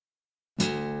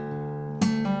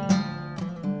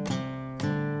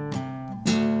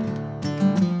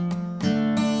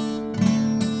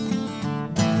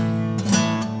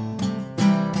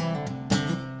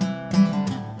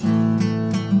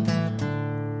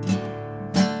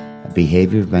A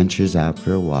behavior ventures out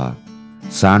for a walk,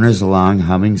 saunters along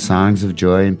humming songs of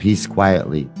joy and peace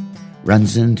quietly,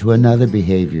 runs into another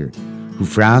behavior who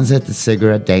frowns at the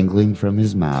cigarette dangling from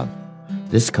his mouth.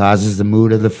 This causes the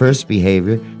mood of the first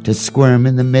behavior to squirm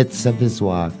in the midst of his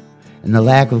walk, and the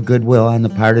lack of goodwill on the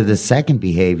part of the second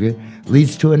behavior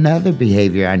leads to another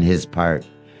behavior on his part.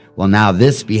 Well, now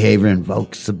this behavior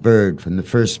invokes the bird from the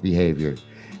first behavior,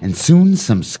 and soon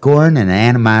some scorn and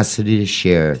animosity is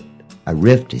shared. A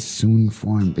rift is soon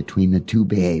formed between the two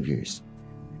behaviors.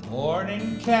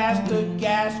 Morning cast a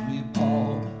ghastly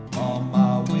pall on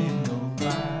my window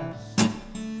glass.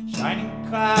 Shining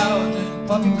clouds and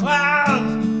puffy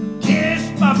clouds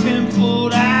kiss my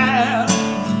pimpled eyes.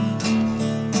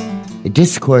 A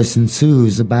discourse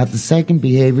ensues about the second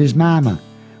behavior's mama,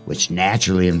 which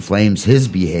naturally inflames his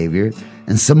behavior,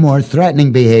 and some more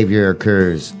threatening behavior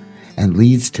occurs and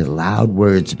leads to loud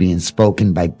words being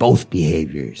spoken by both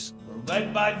behaviors. We're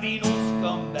led by venal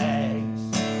scumbags.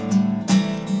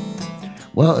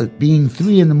 Well, it being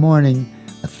 3 a.m,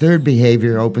 a third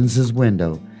behavior opens his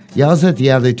window, yells at the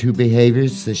other two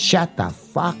behaviors to shut the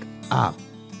fuck up.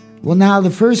 Well, now the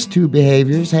first two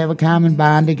behaviors have a common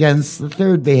bond against the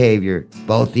third behavior.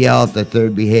 Both yell at the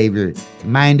third behavior to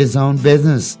mind his own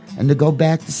business and to go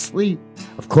back to sleep.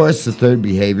 Of course, the third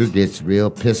behavior gets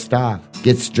real pissed off,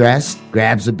 gets dressed,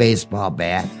 grabs a baseball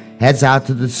bat, heads out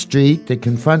to the street to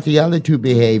confront the other two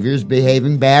behaviors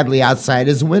behaving badly outside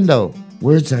his window.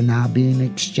 Words are now being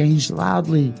exchanged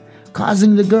loudly,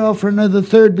 causing the girlfriend of the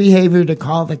third behavior to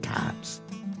call the cops.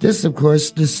 This, of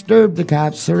course, disturbed the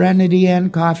cops' serenity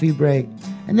and coffee break,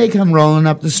 and they come rolling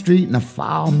up the street in a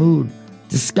foul mood,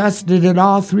 disgusted at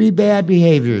all three bad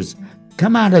behaviors,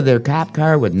 come out of their cop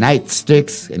car with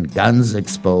nightsticks and guns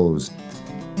exposed.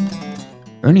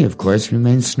 Ernie, of course,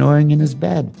 remains snoring in his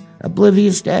bed,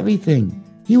 oblivious to everything.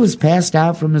 He was passed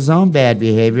out from his own bad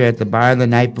behavior at the bar the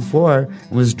night before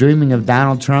and was dreaming of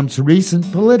Donald Trump's recent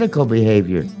political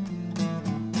behavior.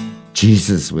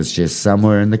 Jesus was just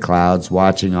somewhere in the clouds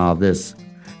watching all this,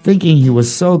 thinking he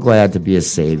was so glad to be a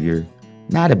savior,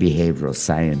 not a behavioral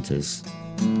scientist.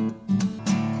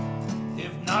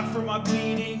 If not for my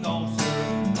bleeding ulcer,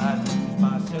 I'd lose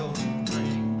myself in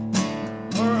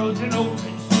drink. World's an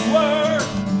open sewer.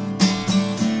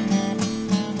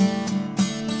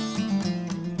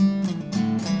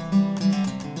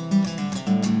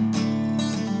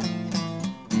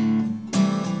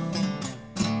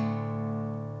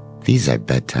 These are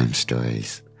bedtime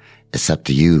stories. It's up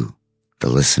to you, the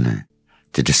listener,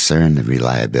 to discern the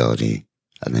reliability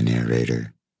of the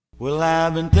narrator. Well,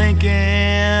 I've been thinking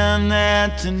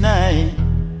that tonight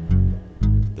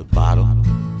the bottle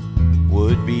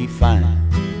would be fine.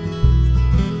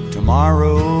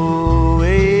 Tomorrow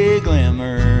a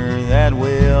glimmer that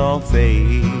will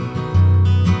fade.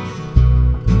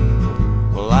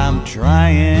 Well, I'm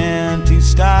trying to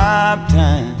stop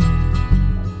time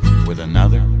with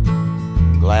another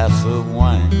glass of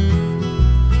wine.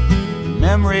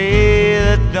 Memory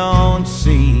that don't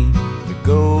seem to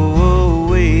go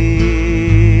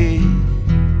away.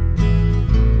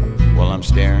 While I'm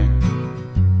staring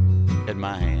at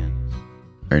my hands.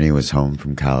 Ernie was home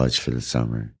from college for the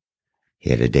summer. He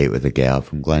had a date with a gal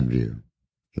from Glenview.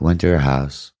 He went to her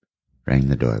house, rang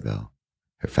the doorbell.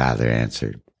 Her father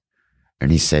answered.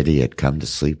 Ernie said he had come to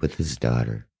sleep with his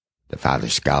daughter. The father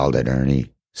scowled at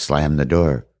Ernie, slammed the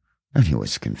door. Ernie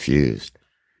was confused.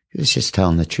 He was just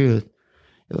telling the truth.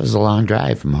 It was a long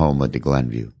drive from Homewood to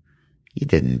Glenview. He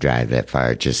didn't drive that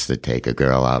far just to take a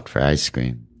girl out for ice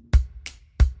cream.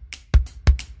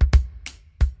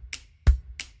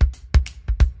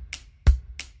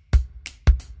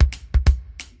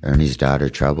 Ernie's daughter,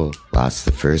 Trouble, lost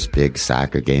the first big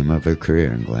soccer game of her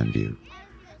career in Glenview.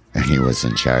 Ernie was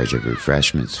in charge of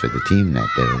refreshments for the team that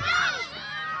day.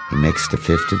 He mixed a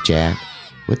fifth of Jack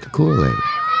with the Kool-Aid.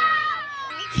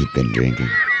 He'd been drinking.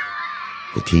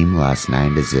 The team lost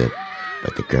 9-0,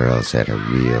 but the girls had a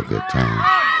real good time.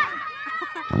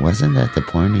 And wasn't that the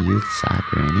point of youth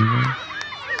soccer anyway?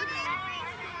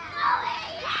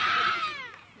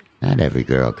 Not every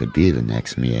girl could be the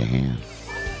next Mia Hamm.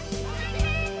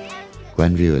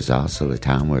 Glenview is also the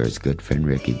town where his good friend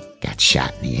Ricky got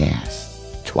shot in the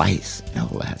ass. Twice, no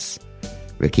less.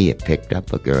 Ricky had picked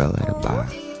up a girl at a bar.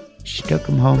 She took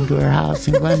him home to her house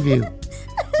in Glenview.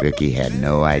 Ricky had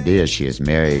no idea she was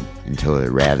married until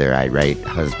her rather irate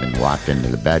husband walked into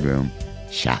the bedroom,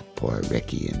 shot poor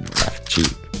Ricky in the left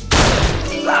cheek.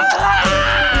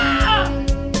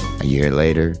 A year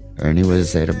later, Ernie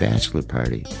was at a bachelor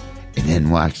party and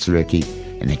then watched Ricky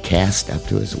in a cast up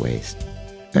to his waist.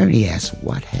 Ernie asked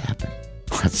what happened.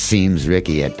 It seems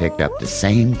Ricky had picked up the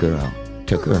same girl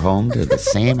took her home to the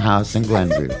same house in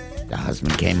Glenview. The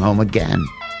husband came home again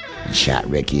and shot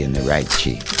Ricky in the right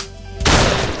cheek.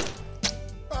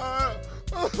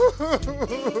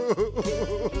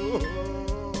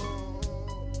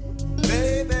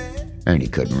 Ernie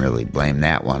couldn't really blame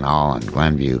that one all on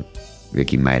Glenview.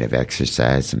 Ricky might have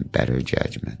exercised some better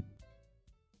judgment.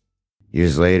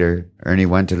 Years later, Ernie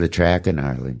went to the track in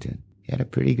Arlington. He had a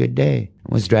pretty good day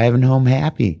and was driving home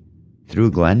happy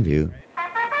through Glenview.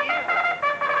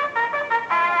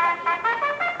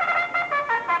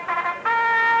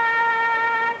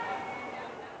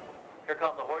 Here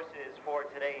come the horses for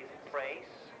today's race.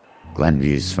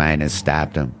 Glenview's finest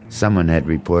stopped him. Someone had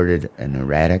reported an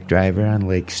erratic driver on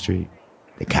Lake Street.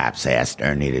 The cops asked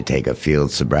Ernie to take a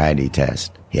field sobriety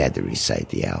test. He had to recite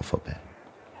the alphabet.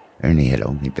 Ernie had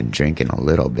only been drinking a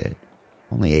little bit.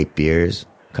 Only 8 beers,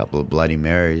 a couple of Bloody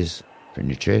Marys for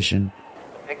nutrition.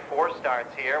 Pick 4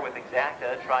 starts here with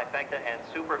exacta, trifecta, and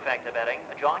superfecta betting.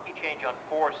 A jockey change on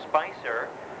 4 Spicer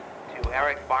to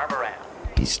Eric Barbaran.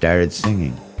 He started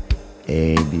singing.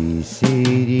 A, B,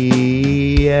 C,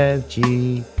 D, E, F,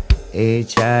 G,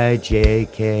 H, I, J,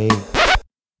 K.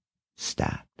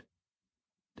 Stopped.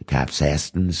 The cops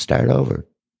asked him to start over.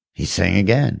 He sang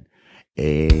again.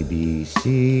 A, B,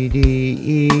 C,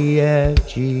 D, E, F,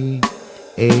 G,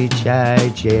 H, I,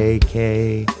 J,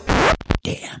 K.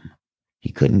 Damn,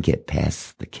 he couldn't get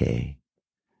past the K.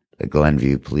 The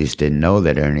Glenview police didn't know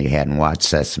that Ernie hadn't watched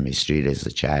Sesame Street as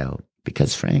a child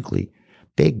because, frankly,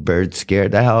 Big Bird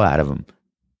scared the hell out of him.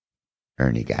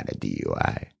 Ernie got a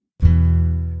DUI.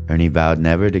 Ernie vowed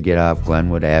never to get off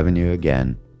Glenwood Avenue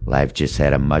again. Life just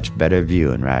had a much better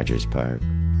view in Rogers Park.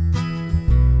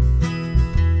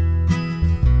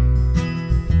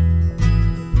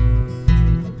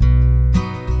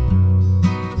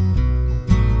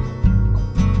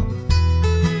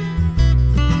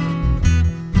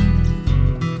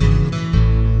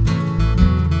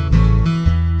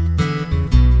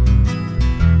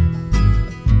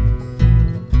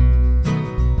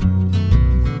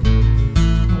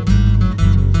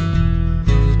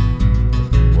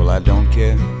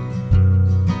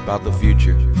 About the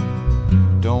future,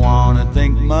 don't wanna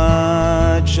think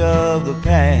much of the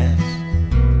past.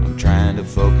 I'm trying to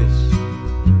focus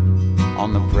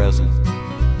on the present.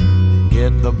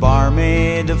 Get the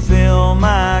barmaid to fill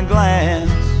my glass.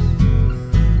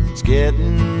 It's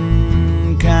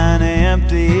getting kinda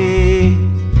empty,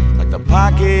 like the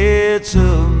pockets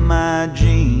of my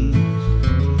jeans.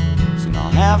 Soon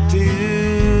I'll have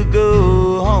to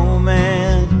go home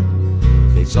and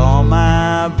face all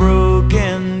my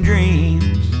broken dreams.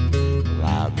 Well,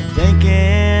 I've been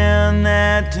thinking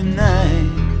that tonight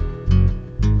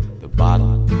the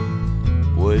bottle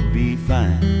would be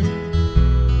fine.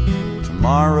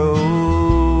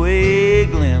 Tomorrow a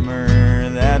glimmer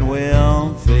that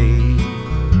will fade.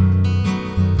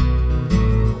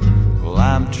 Well,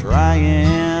 I'm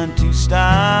trying to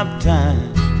stop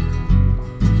time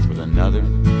with another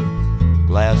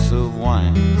glass of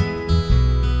wine.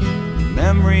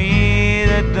 Memory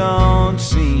that don't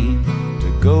seem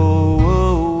to go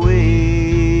away.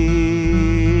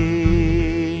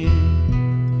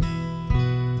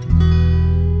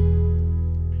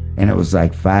 And it was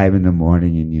like 5 a.m,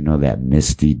 and you know that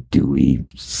misty, dewy,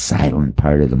 silent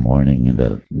part of the morning, and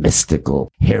the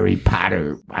mystical Harry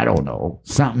Potter, I don't know,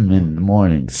 something in the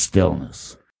morning,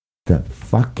 stillness. The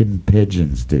fucking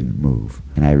pigeons didn't move.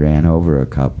 And I ran over a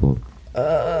couple.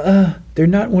 They're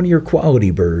not one of your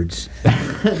quality birds.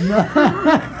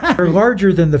 They're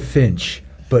larger than the finch,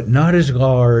 but not as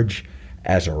large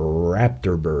as a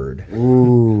raptor bird.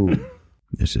 Ooh.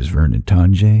 This is Vernon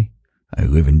Tange. I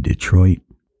live in Detroit,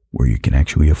 where you can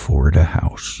actually afford a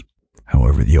house.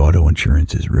 However, the auto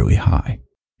insurance is really high.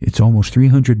 It's almost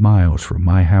 300 miles from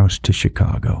my house to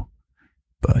Chicago,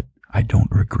 but I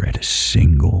don't regret a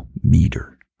single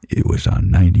meter. It was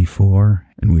on 94,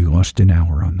 and we lost an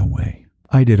hour on the way.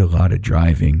 I did a lot of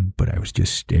driving, but I was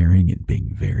just staring and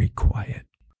being very quiet.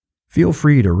 Feel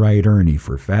free to write Ernie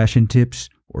for fashion tips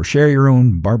or share your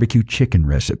own barbecue chicken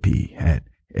recipe at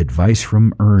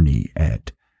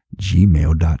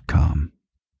advicefromernie@gmail.com.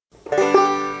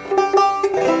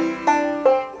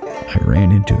 I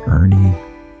ran into Ernie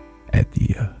at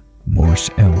the Morse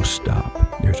L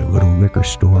stop. There's a little liquor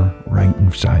store right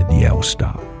inside the L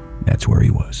stop. That's where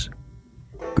he was.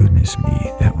 Goodness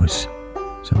me, that was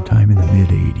sometime in the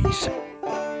mid-'80s.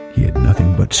 He had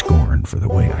nothing but scorn for the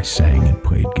way I sang and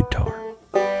played guitar.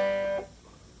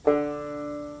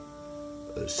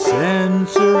 A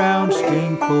sense around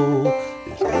Stinkle,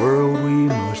 this world we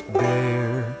must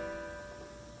bear.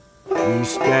 We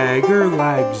stagger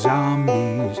like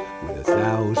zombies with a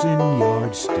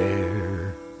 1,000-yard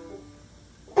stare.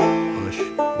 Hush,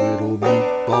 little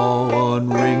meatball,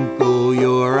 unwrinkle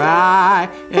your eye,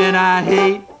 and I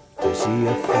hate to see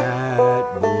a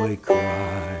fat boy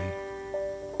cry.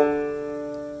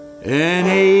 An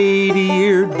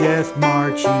 80-year death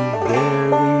march you've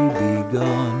barely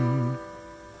begun.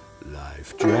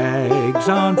 Life drags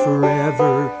on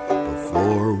forever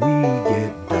before we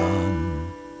get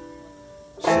done.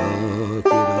 Suck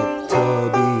it up,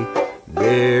 Tubby,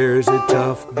 there's a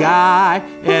tough guy,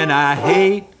 and I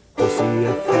hate to see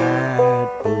a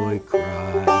fat boy cry.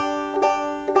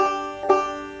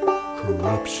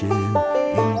 Corruption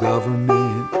in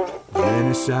government,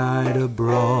 genocide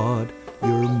abroad,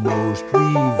 your most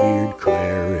revered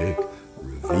cleric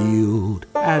revealed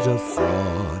as a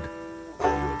fraud. Are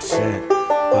you upset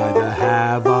by the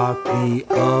havoc the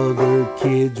other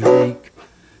kids wreak?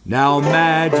 Now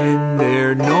imagine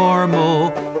they're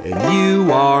normal and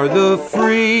you are the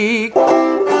freak.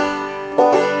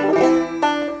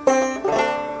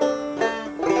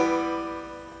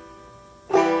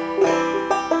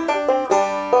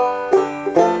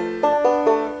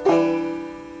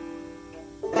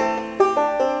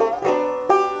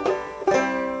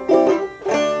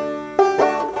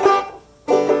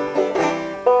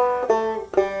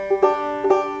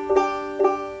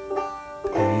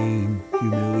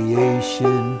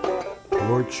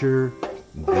 Torture,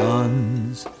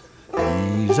 guns,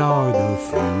 these are the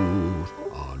fuels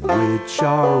on which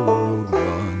our world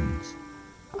runs.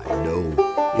 I know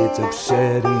it's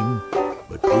upsetting,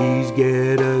 but please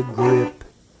get a grip,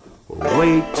 or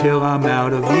wait till I'm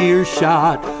out of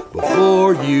earshot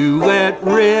before you let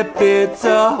rip. It's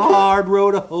a hard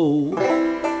road to hoe.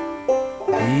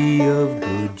 Be of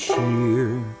good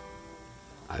cheer.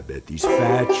 I bet these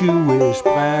fatuous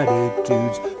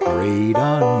platitudes grate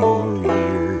on your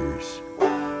ears. Be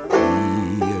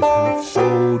a tough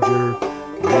soldier,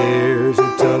 there's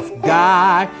a tough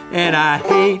guy, and I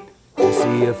hate to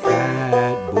see a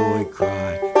fat boy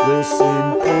cry.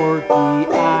 Listen,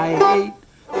 Porky, I hate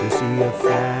to see a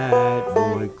fat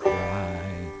boy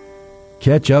cry.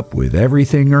 Catch up with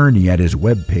everything Ernie at his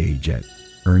webpage at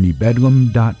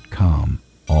erniebedlam.com,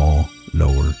 all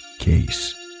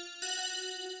lowercase.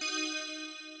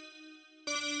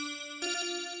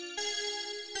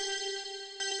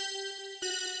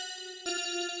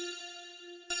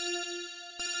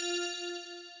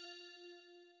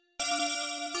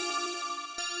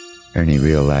 Ernie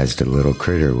realized a little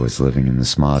critter was living in the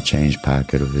small change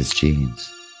pocket of his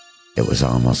jeans. It was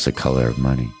almost the color of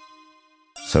money.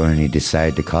 So Ernie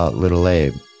decided to call it Little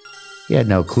Abe. He had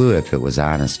no clue if it was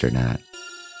honest or not.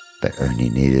 But Ernie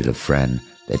needed a friend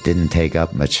that didn't take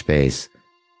up much space.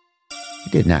 He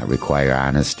did not require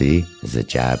honesty as a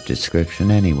job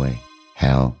description anyway.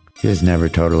 Hell, he was never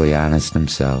totally honest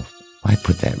himself. Why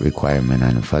put that requirement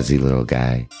on a fuzzy little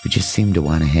guy who just seemed to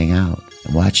want to hang out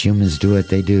and watch humans do what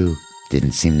they do?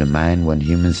 Didn't seem to mind when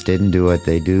humans didn't do what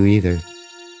they do either.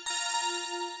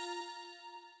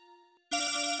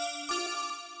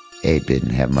 Abe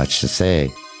didn't have much to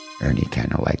say. Ernie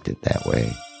kind of liked it that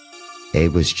way.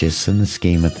 Abe was just in the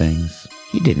scheme of things.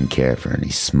 He didn't care if Ernie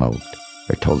smoked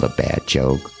or told a bad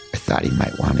joke or thought he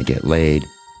might want to get laid.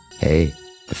 Hey,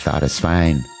 the thought is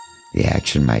fine. The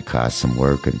action might cost some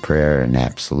work and prayer and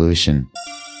absolution.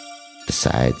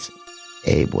 Besides,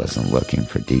 Abe wasn't looking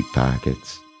for deep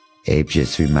pockets. Abe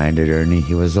just reminded Ernie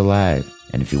he was alive,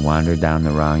 and if he wandered down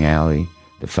the wrong alley,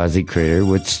 the fuzzy critter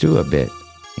would stew a bit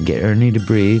and get Ernie to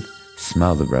breathe,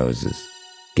 smell the roses,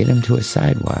 get him to a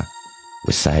sidewalk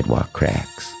with sidewalk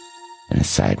cracks and a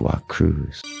sidewalk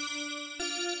cruise.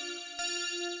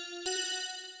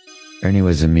 Ernie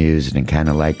was amused and kind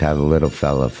of liked how the little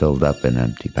fella filled up an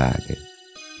empty pocket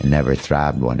and never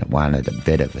throbbed when it wanted a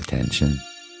bit of attention.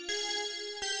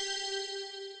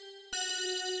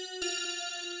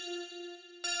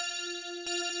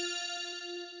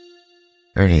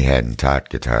 Ernie hadn't taught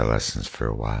guitar lessons for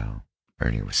a while.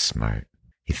 Ernie was smart.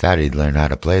 He thought he'd learn how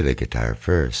to play the guitar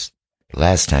first. The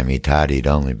last time he taught, he'd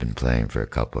only been playing for a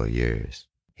couple of years.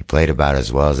 He played about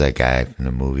as well as that guy from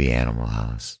the movie Animal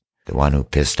House, the one who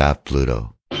pissed off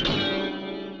Pluto.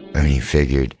 Ernie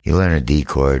figured he'd learn a D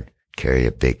chord, carry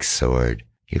a big sword,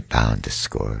 he'd bound to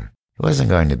score. He wasn't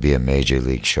going to be a major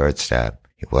league shortstop.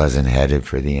 He wasn't headed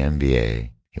for the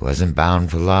NBA. He wasn't bound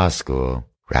for law school.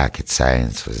 Rocket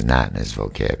science was not in his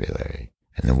vocabulary,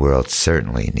 and the world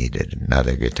certainly needed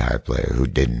another guitar player who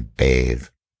didn't bathe.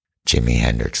 Jimi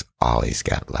Hendrix always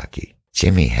got lucky.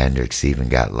 Jimi Hendrix even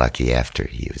got lucky after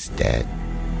he was dead.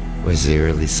 It was the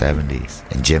early 70s,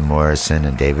 and Jim Morrison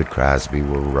and David Crosby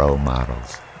were role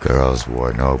models. Girls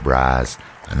wore no bras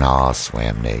and all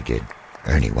swam naked.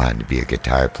 Ernie wanted to be a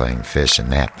guitar-playing fish in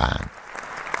that pond.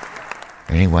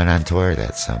 Ernie went on tour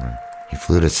that summer. He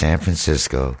flew to San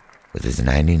Francisco with his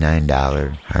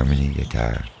 $99 Harmony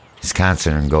guitar. His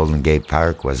concert in Golden Gate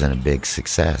Park wasn't a big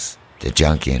success. The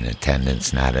junkie in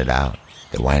attendance nodded out.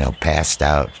 The wino passed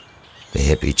out. The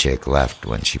hippie chick left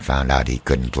when she found out he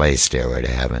couldn't play Stairway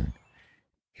to Heaven.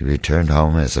 He returned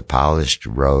home as a polished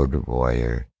road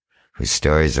warrior whose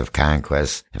stories of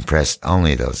conquest impressed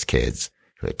only those kids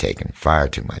who had taken far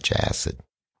too much acid.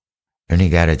 Ernie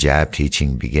got a job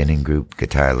teaching beginning group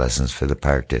guitar lessons for the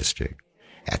Park District.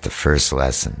 At the first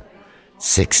lesson,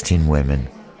 16 women,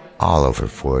 all over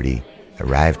 40,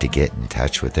 arrived to get in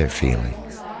touch with their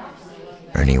feelings.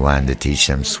 Ernie wanted to teach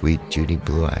them Sweet Judy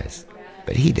Blue Eyes,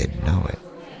 but he didn't know it.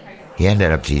 He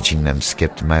ended up teaching them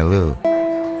Skip to My Lou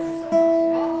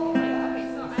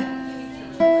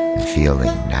and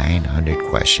fielding 900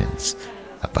 questions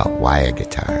about why a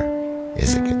guitar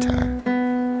is a guitar.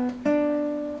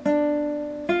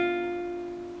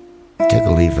 He took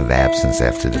a leave of absence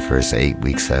after the first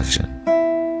 8-week session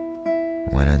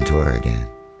and went on tour again.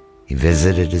 He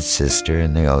visited his sister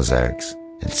in the Ozarks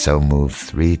and so moved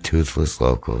 3 toothless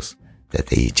locals that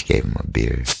they each gave him a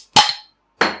beer.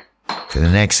 For the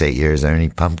next 8 years, Ernie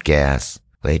pumped gas,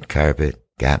 laid carpet,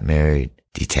 got married,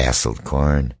 detasseled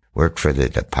corn, worked for the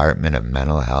Department of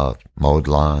Mental Health, mowed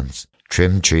lawns,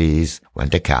 trimmed trees,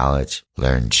 went to college,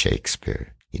 learned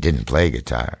Shakespeare. He didn't play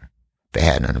guitar, but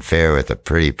had an affair with a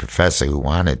pretty professor who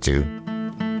wanted to.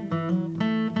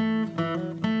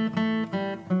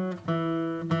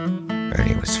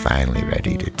 Ernie was finally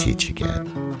ready to teach again.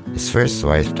 His first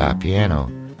wife taught piano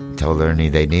and told Ernie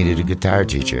they needed a guitar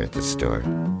teacher at the store.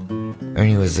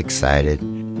 Ernie was excited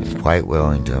and quite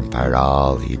willing to impart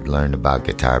all he'd learned about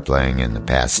guitar playing in the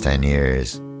past 10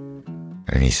 years.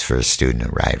 Ernie's first student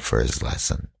arrived for his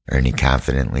lesson. Ernie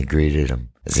confidently greeted him,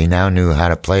 as he now knew how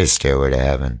to play Stairway to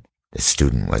Heaven. The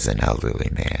student was an elderly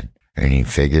man. Ernie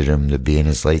figured him to be in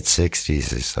his late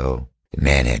 60s or so. The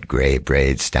man had gray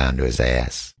braids down to his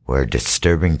ass, wore a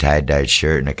disturbing tie-dyed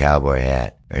shirt and a cowboy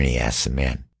hat. Ernie asked the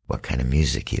man what kind of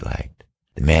music he liked.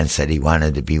 The man said he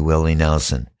wanted to be Willie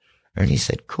Nelson. Ernie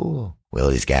said, "Cool.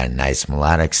 Willie's got a nice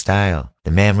melodic style."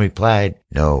 The man replied,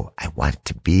 "No, I want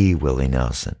to be Willie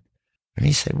Nelson."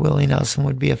 Ernie said Willie Nelson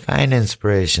would be a fine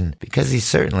inspiration because he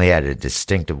certainly had a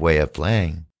distinctive way of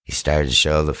playing. He started to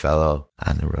show the fellow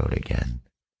on the road again,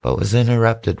 but was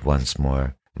interrupted once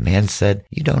more. The man said,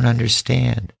 "You don't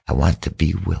understand. I want to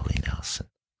be Willie Nelson."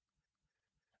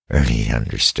 Ernie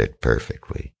understood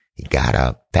perfectly. He got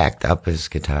up, packed up his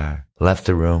guitar, left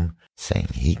the room, saying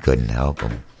he couldn't help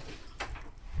him.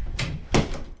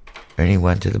 Ernie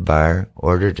went to the bar,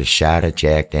 ordered a shot of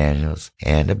Jack Daniels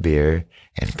and a beer,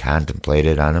 and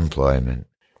contemplated unemployment.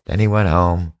 Then he went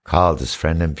home, called his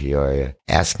friend in Peoria,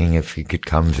 asking if he could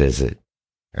come visit.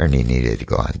 Ernie needed to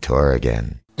go on tour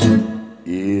again.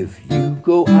 If you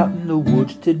go out in the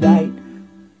woods tonight,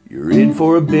 you're in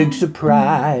for a big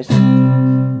surprise.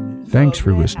 Thanks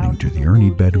for listening to the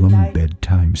Ernie Bedlam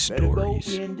Bedtime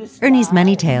Stories. Ernie's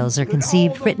many tales are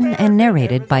conceived, written, and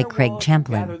narrated by Craig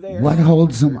Champlin. What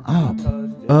holds them up?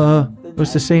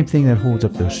 It's the same thing that holds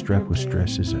up those strapless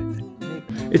dresses, I think.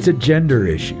 It's a gender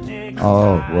issue.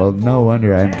 Oh, well, no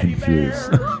wonder I'm confused.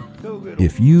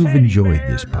 If you've enjoyed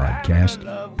this podcast,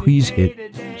 please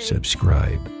hit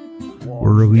subscribe.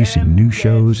 We're releasing new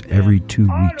shows every 2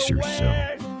 weeks or so.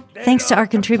 Thanks to our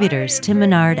contributors, Tim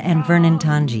Menard and Vernon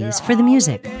Tonges, for the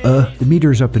music. The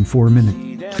meter's up in 4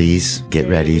 minutes. Please get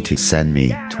ready to send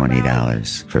me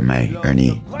 $20 for my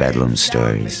Ernie Bedlam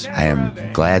stories. I am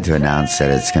glad to announce that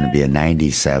it's going to be a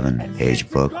 97-page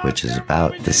book, which is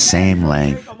about the same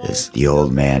length as The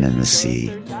Old Man and the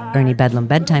Sea. Ernie Bedlam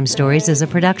Bedtime Stories is a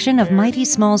production of Mighty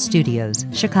Small Studios,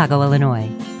 Chicago, Illinois.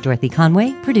 Dorothy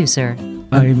Conway, producer.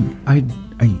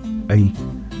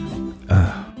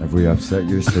 Have we upset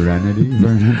your serenity,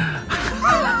 Vernon?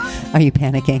 Are you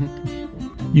panicking?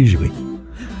 Usually.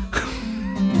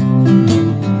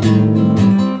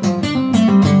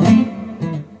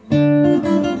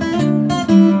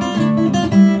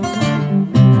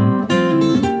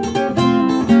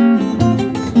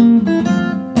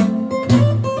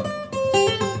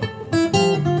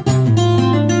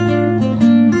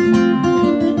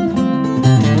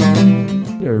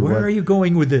 Where are you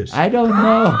going with this? I don't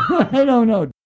know. I don't know.